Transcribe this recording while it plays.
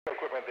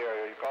equipment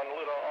there. You've gone a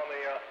little on the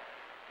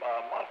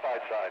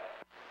modified side.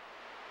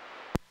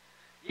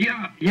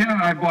 Yeah,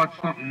 I bought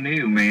something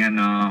new, man.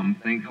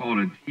 Thing called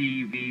a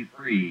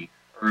TV3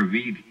 or a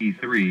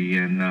VT3,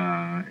 and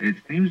it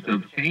seems to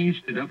have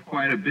changed it up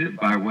quite a bit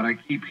by what I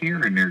keep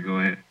hearing there. Go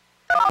ahead.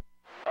 Oh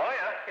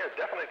yeah,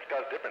 definitely. It's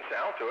got a different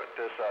sound to it.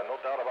 There's no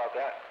doubt about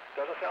that.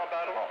 Doesn't sound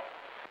bad at all.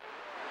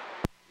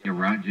 Yeah,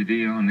 Roger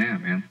D on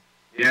that, man.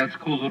 Yeah, it's a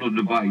cool little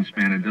device,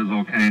 man. It does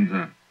all kinds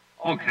of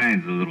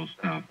little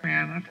stuff,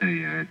 man. I tell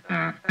you,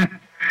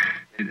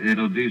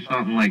 it'll do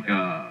something like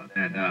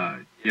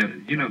that.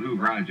 You know who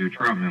Roger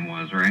Troutman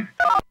was, right?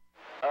 I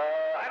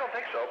don't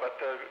think so, but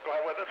go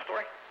ahead with that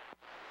story.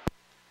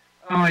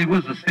 Oh, he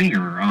was a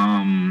singer.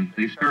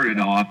 They started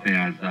off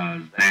as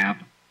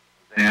Zap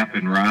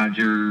and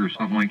Roger or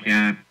something like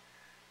that,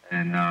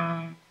 and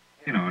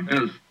you know, it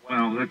does.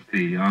 Well, let's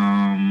see.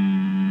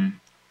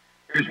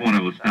 Here's one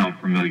that will sound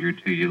familiar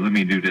to you. Let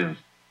me do this.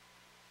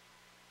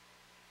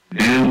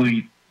 Do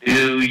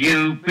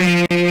you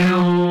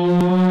feel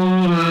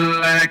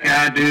like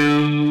I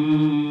do?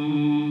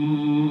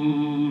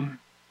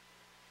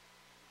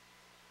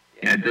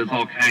 Yeah, it does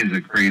all kinds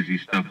of crazy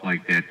stuff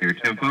like that there,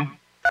 Tempo. Oh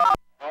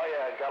yeah,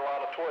 you got a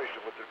lot of toys to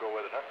go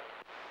with it,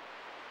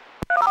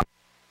 huh?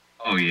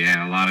 Oh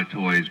yeah, a lot of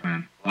toys,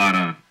 man. A lot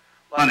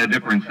of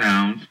different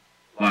sounds.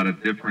 A lot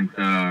of different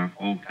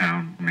Old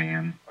Town,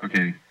 man.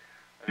 Okay,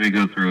 let me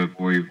go through it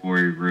for you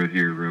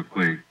real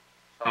quick.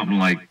 Something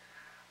like,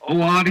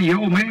 oh,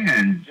 Audio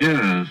Man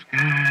just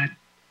got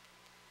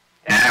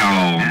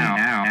down.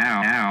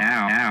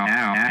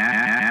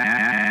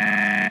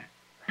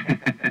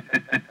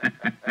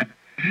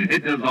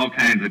 It does all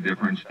kinds of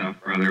different stuff,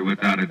 brother,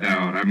 without a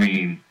doubt. I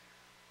mean,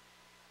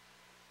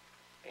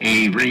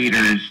 hey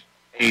readers,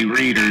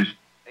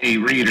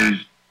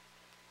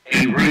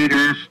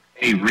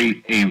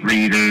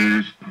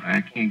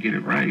 I can't get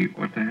it right.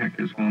 What the heck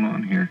is going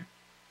on here?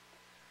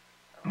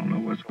 I don't know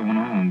what's going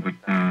on, but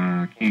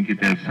I can't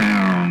get that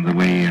sound the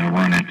way I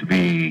want it to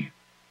be.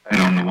 I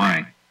don't know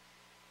why.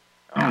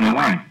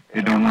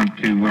 It don't want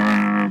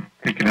to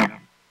pick it up.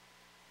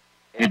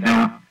 It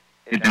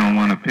don't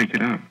want to pick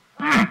it up.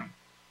 Huh.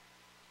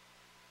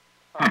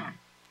 I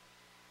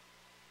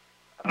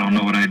don't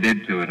know what I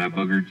did to it. I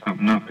boogered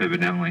something up,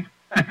 evidently.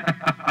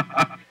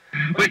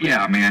 But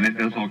yeah, man, it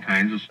does all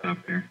kinds of stuff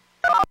there.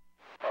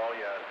 Oh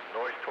yeah,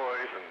 noise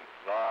toys and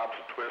knobs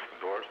and twists and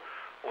doors,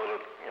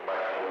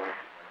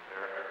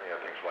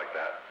 things like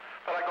that.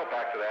 But I go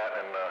back to that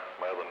and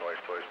my other noise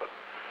toys. But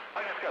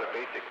I just got a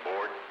basic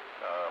board.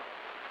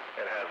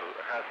 It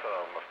has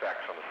some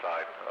effects on the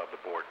side of the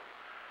board.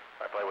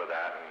 I play with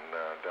that, and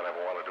then I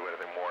want to do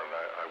anything more, and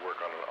I work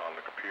on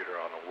the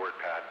computer on a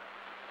WordPad,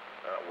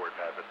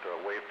 but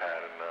WavePad,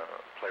 and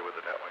play with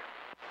it that way.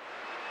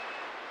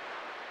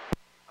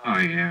 Oh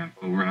yeah,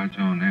 well,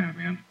 Roger on that,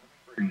 man.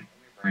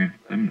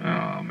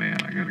 Oh man,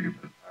 I gotta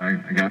get this. I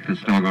got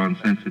this doggone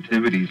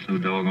sensitivity so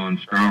doggone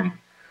strong.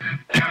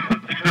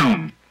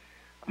 I'm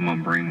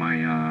gonna bring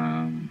my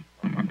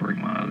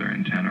other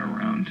antenna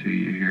around to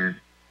you here.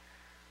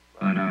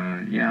 But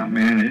yeah,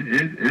 man,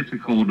 it's a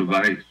cool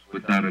device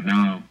without a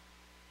doubt.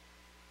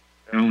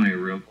 Only a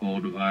real cool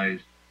device.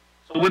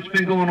 So what's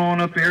been going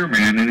on up there,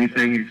 man?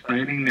 Anything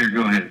exciting there?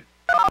 Go ahead.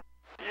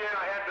 Yeah,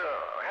 I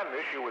had an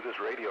issue with this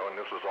radio, and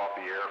this was off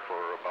the air for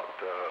about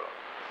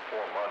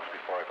 4 months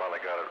before I finally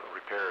got it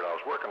repaired. I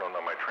was working on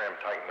my tram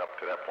tightened up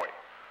to that point.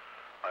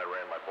 I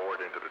ran my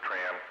board into the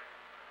tram.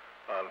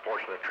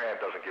 Unfortunately, the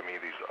tram doesn't give me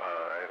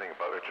anything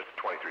about it. It's just a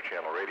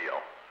 23-channel radio.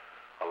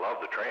 I love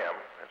the tram.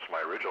 It's my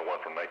original one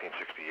from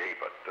 1968,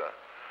 but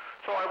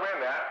so I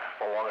ran that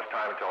for the longest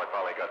time until I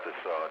finally got this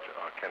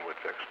Kenwood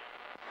fixed.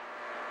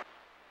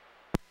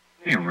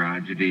 Hey,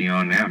 Roger D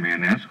on that,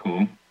 man. That's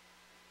cool.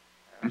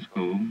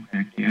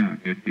 Heck yeah,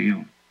 good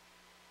deal.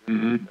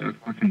 Good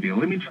fucking deal.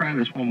 Let me try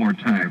this one more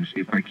time.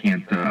 See if I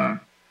can't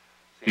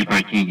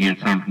get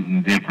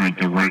something different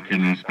to work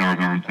in this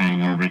doggone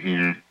thing over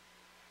here.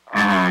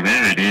 Oh,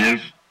 there it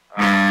is.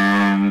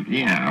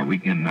 Yeah, we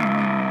can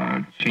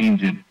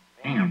change it.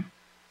 Damn,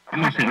 I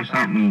must have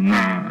something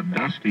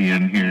dusty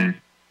in here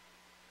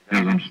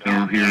because I'm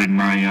still hearing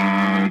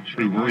my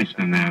true voice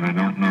in that. I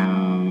don't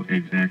know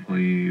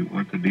exactly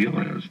what the deal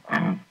is.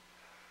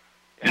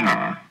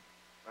 Yeah,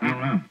 I don't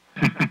know.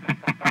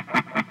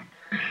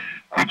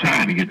 I'm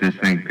trying to get this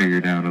thing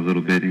figured out a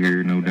little bit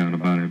here, no doubt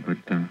about it. But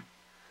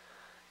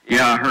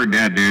yeah, I heard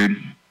that, dude.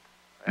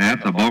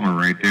 That's a bummer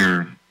right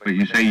there. But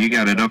you say you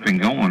got it up and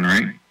going,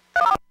 right?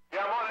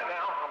 Yeah, I'm on it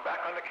now. I'm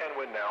back on the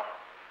Kenwood now.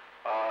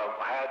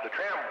 I had the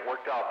tram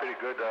worked out pretty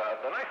good.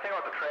 The nice thing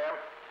about the tram,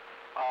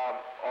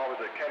 over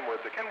the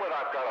Kenwood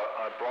I've got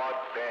a broad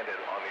banded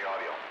on the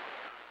audio.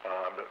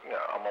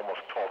 I'm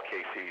almost 12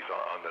 kcs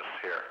on this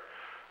here.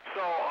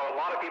 So a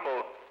lot of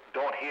people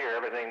don't hear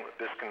everything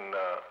this can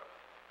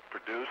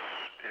produce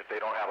if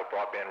they don't have a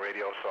broadband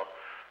radio. So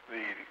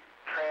the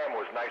tram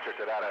was nicer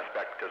to that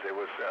aspect because it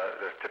was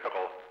the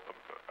typical,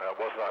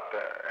 was not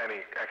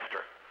any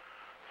extra.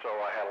 So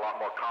I had a lot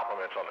more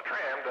compliments on the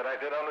tram than I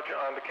did on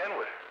the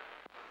Kenwood.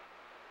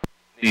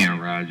 Yeah,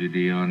 Roger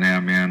D on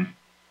that, man.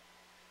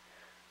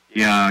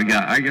 Yeah,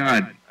 I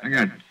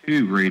got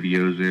two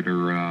radios that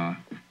are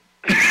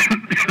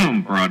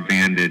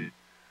broadbanded,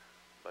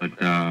 but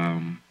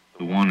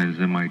the one is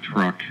in my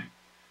truck,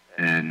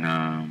 and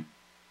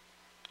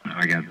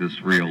I got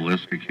this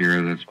realistic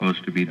here that's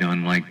supposed to be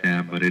done like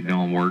that, but it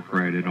don't work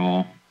right at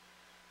all.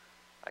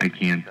 I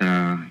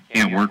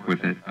can't work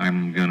with it.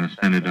 I'm gonna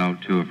send it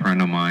out to a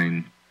friend of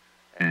mine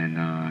and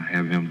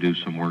have him do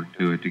some work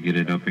to it to get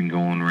it up and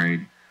going right.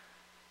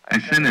 I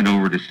sent it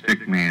over to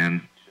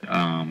Stickman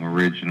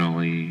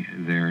originally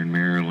there in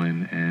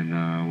Maryland,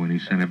 and when he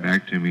sent it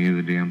back to me,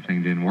 the damn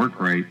thing didn't work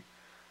right.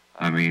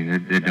 I mean,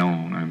 it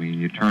don't. I mean,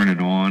 you turn it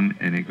on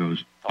and it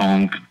goes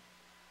thunk,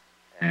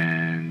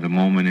 and the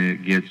moment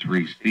it gets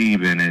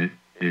receive in it,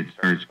 it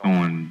starts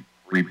going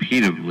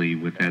repeatedly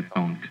with that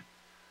thunk.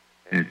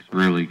 It's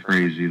really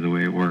crazy the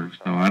way it works.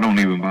 So I don't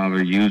even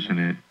bother using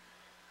it.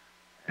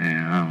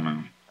 And I don't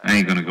know. I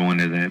ain't going to go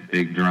into that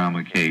big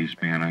drama case,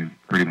 man. I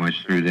pretty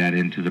much threw that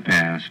into the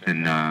past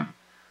and,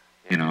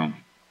 you know,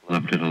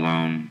 left it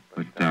alone.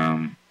 But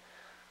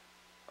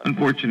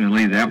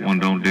unfortunately, that one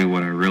don't do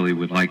what I really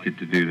would like it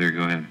to do. There,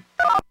 go ahead.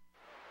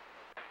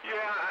 Yeah,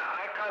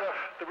 I kind of,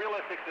 the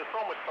realistic, there's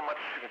so much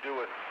you can do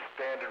with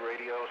standard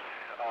radios.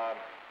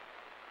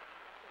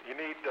 You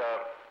need,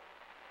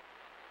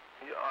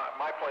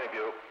 my point of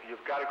view,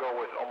 you've got to go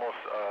with almost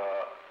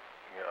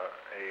you know,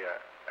 a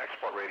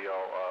export radio,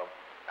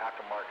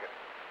 aftermarket,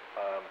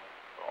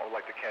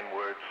 like the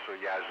Kenwoods or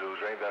Yazoos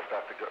or any of that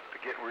stuff to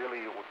get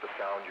really with the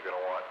sound you're going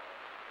to want.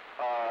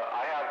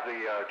 I have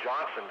the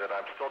Johnson that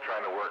I'm still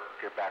trying to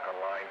get back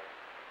online.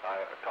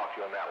 I talked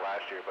to you on that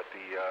last year, but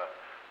the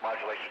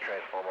modulation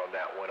transformer on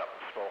that went up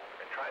in smoke,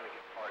 and trying to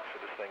get parts for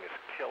this thing is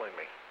killing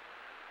me.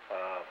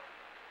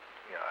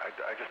 You know,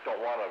 I just don't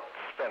want to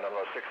spend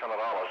another $600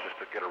 just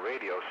to get a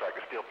radio so I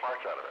can steal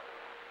parts out of it.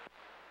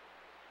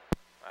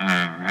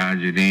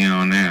 Roger D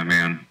on that,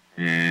 man.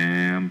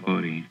 Yeah,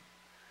 buddy.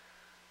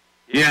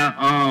 Yeah,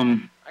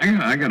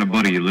 I got a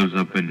buddy who lives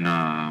up in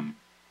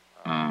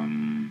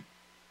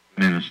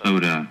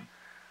Minnesota,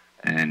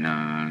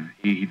 and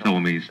he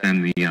told me to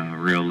send the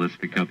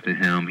realistic up to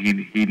him.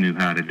 He knew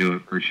how to do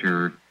it for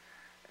sure,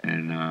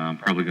 and I'm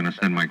probably going to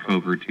send my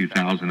Cobra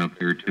 2000 up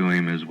there to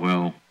him as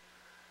well.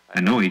 I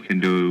know he can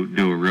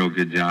do a real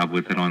good job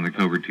with it on the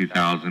Cobra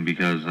 2000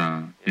 because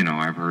you know,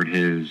 I've heard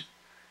his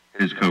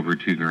Cobra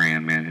 2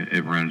 Grand, man.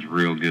 It runs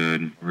real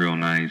good, real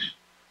nice,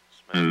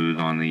 smooth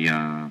on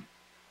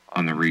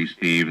the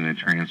receive, and the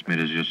transmit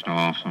is just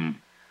awesome.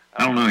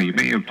 I don't know, you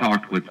may have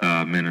talked with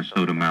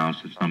Minnesota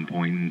Mouse at some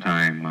point in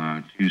time,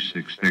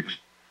 266,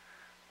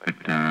 but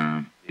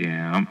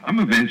yeah, I'm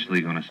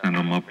eventually going to send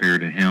them up there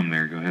to him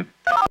there. Go ahead.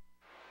 Oh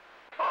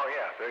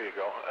yeah, there you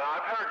go.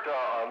 I've heard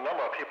a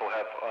number of people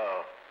have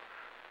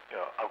you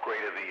know,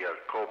 upgraded the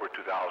Cobra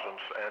 2000s,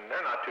 and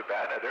they're not too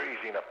bad. They're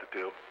easy enough to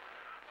do.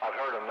 I've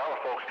heard a number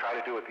of folks try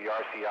to do it with the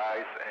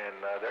RCIs,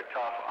 and they're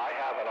tough. I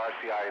have an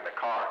RCI in the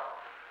car,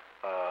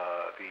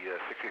 the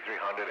 6300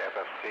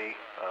 FFC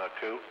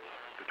 2,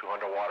 the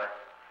 200 watter.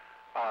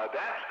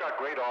 That's got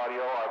great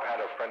audio. I've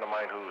had a friend of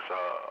mine who's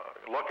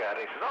look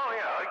at it. He says, "Oh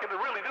yeah, all you can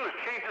really do is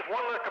change this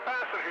one little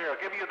capacitor here. I'll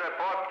give you that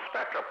broad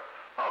spectrum."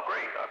 Oh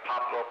great! I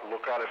popped up,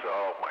 look at it.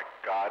 Oh my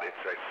God, it's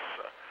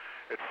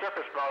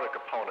surface mounted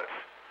components.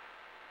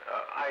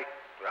 I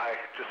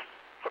just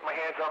put my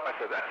hands up. I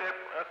said, "That's it.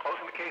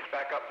 Closing the case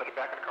back up. Put it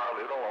back in the car.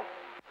 Leave it alone."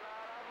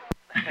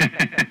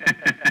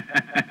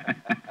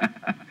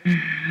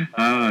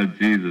 Oh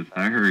Jesus!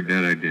 I heard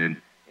that. I did.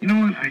 You know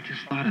what? I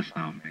just thought of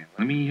something, man.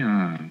 Let me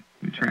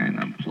try and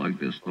unplug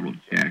this little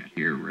jack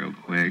here real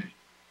quick,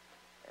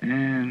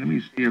 and let me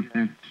see if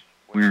that's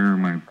where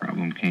my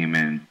problem came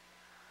in.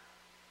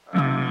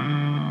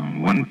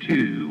 1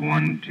 2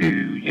 1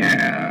 2,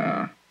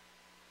 yeah.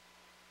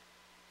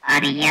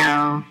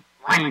 Audio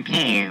 1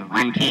 2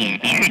 1 2.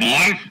 There it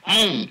is.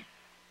 Hey,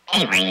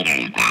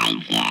 Reader's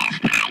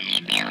Digest. How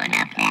you doing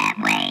up that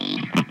way?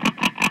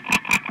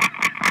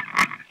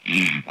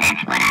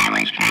 That's what I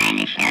was trying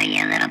to show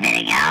you a little bit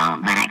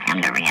ago, but I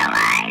come to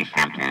realize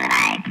something that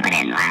I put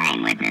in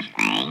line with this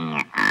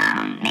thing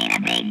made a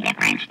big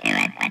difference to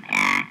it. But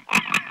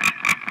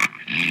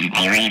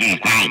hey, Reader's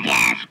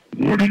Digest.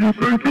 What do you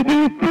think about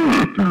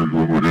that, there,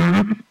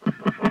 Jordan?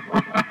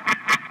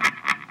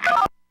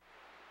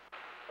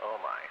 Oh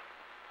my.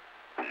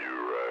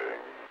 You're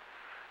right.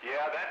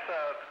 Yeah, that's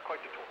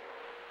quite the tool.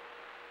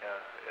 Yeah,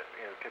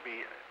 it could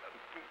be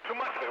too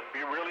much. It could be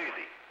real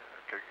easy.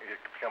 It could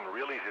become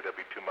real easy to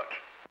be too much.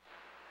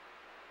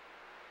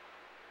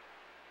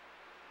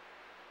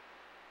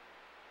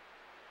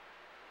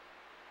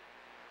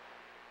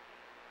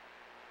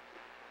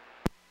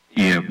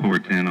 Yeah, poor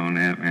 10 on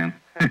that, man.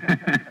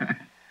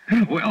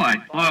 Well, I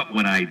thought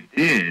what I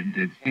did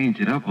to change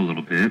it up a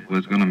little bit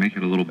was going to make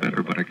it a little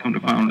better, but I come to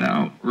find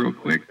out real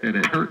quick that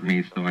it hurt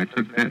me, so I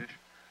took that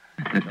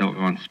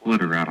doggone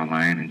splitter out of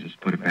line and just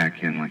put it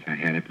back in like I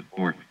had it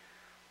before.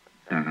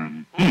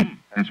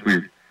 That's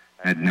weird.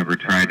 I'd never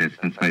tried it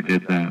since I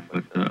did that,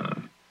 but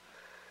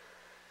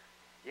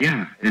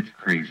yeah, it's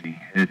crazy.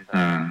 It's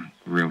a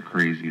real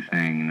crazy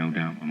thing, no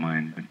doubt in my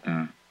mind.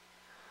 But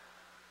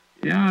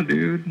yeah,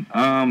 dude.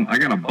 I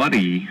got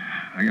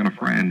a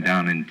friend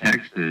down in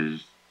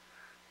Texas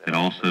that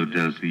also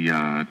does the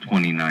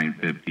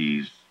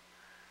 2950s.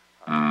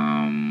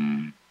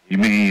 You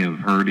may have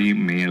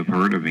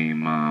heard of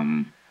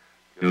him.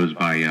 Goes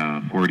by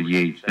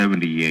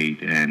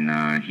 4878,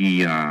 and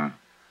he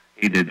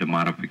did the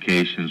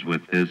modifications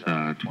with his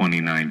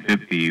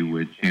 2950,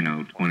 which,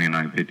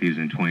 2950s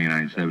and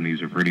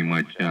 2970s are pretty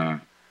much the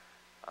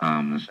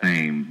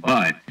same.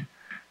 But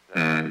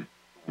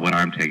what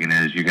I'm taking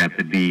is you got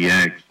the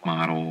DX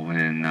model,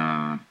 and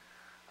I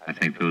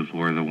think those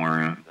were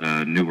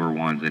the newer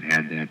ones that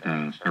had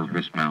that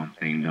surface mount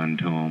thing done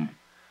to them.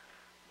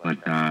 But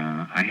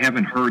I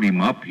haven't heard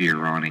him up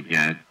here on it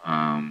yet.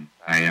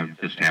 I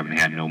just haven't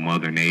had no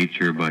Mother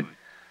Nature, but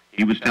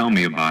he was telling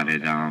me about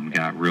it.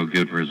 Got real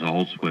good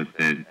results with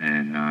it,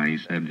 and he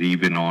said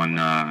even on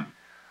the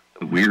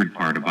weird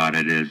part about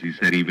it is he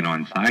said even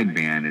on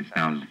sideband it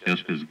sounds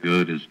just as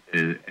good as,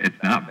 if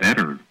not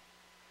better,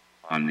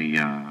 on the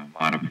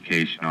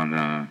modification on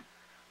the,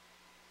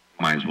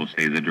 might as well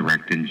say, the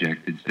direct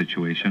injected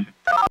situation.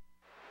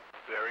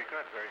 Very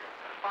good, very good.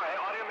 All right,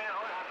 Audio Man,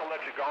 I'll have to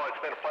let you go. It's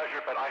been a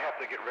pleasure, but I have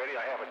to get ready.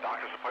 I have a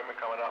doctor's appointment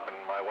coming up, and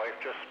my wife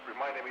just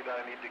reminded me that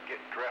I need to get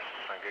dressed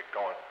and get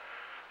going.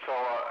 So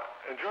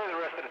enjoy the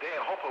rest of the day,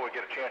 and hopefully we'll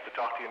get a chance to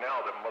talk to you now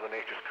that Mother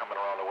Nature's coming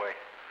around the way.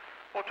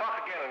 We'll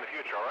talk again in the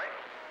future, all right?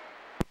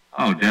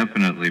 Oh,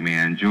 definitely,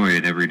 man. Enjoy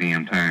it every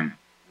damn time.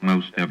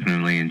 Most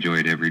definitely enjoy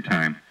it every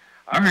time.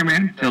 All right,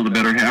 man. Tell the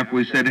better half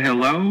we said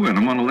hello, and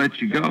I'm going to let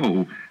you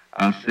go.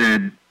 I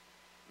said,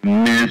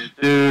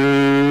 Mr.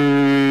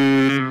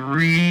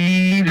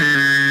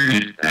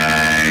 Reader's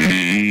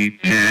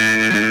Digest.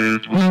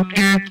 We'll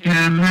catch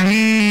you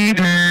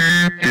later.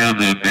 Tell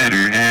the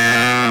better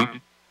half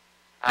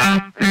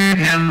I said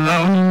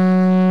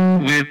hello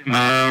with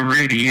my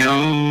radio,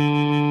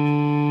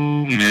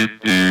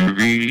 Mr.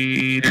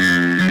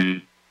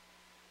 Reader.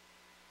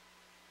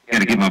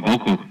 Gotta get my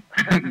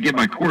get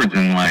my chords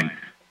in line.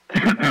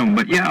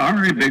 But yeah, all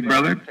right, big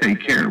brother.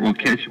 Take care. We'll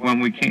catch you when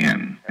we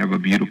can. Have a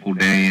beautiful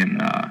day, and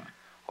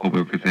hope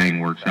everything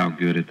works out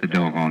good at the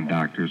doggone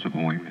doctor's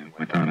appointment,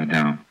 without a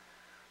doubt.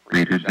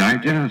 Reader's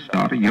Digest,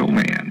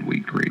 Audioman,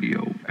 Week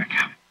Radio. Back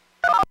out.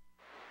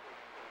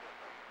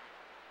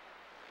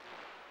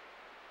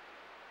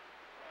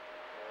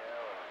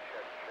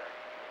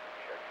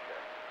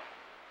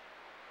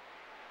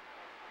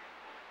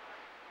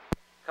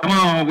 Come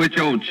on with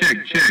your check.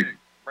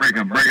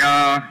 Breaker,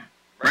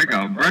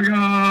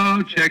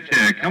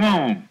 check. Come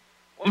on.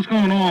 What's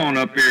going on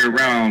up here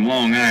around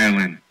Long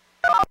Island?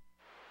 I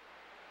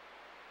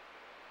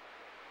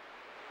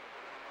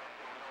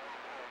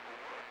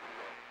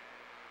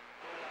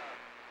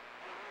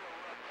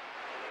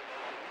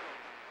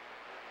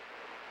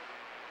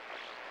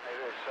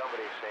heard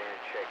somebody saying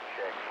check.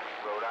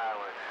 Rhode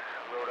Island,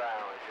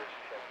 just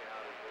checking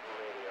out his little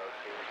radio,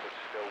 seeing if it's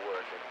still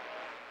working.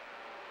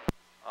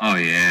 Oh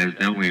yeah, it's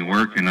definitely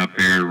working up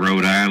here in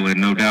Rhode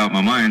Island, no doubt.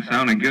 My mind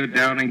sounding good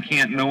down in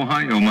Canton,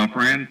 Ohio, my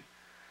friend.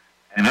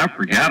 And I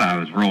forgot I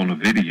was rolling a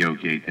video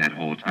gate that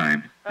whole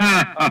time.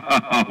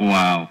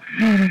 Wow.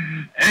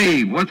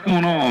 Hey, what's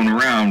going on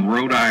around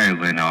Rhode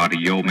Island,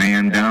 Audio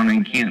Man, down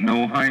in Canton,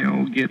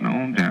 Ohio? Getting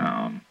on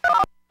down. I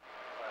hope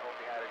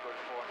you had a good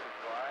 4th of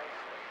July.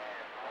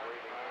 I'll wait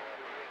again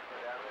 2 weeks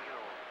for down the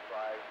noon.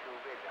 5 to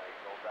midnight.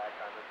 Go back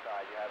on the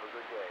side. You have a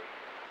good day.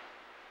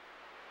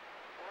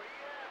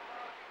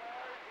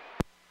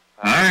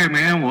 All right,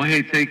 man. Well,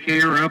 hey, take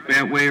care up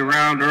that way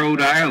around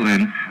Rhode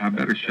Island. I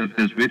better shut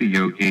this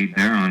video gate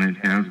down. It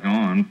has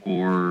gone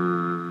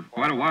for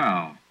quite a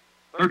while.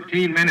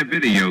 13-minute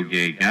video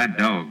gate. God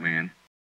dog, man.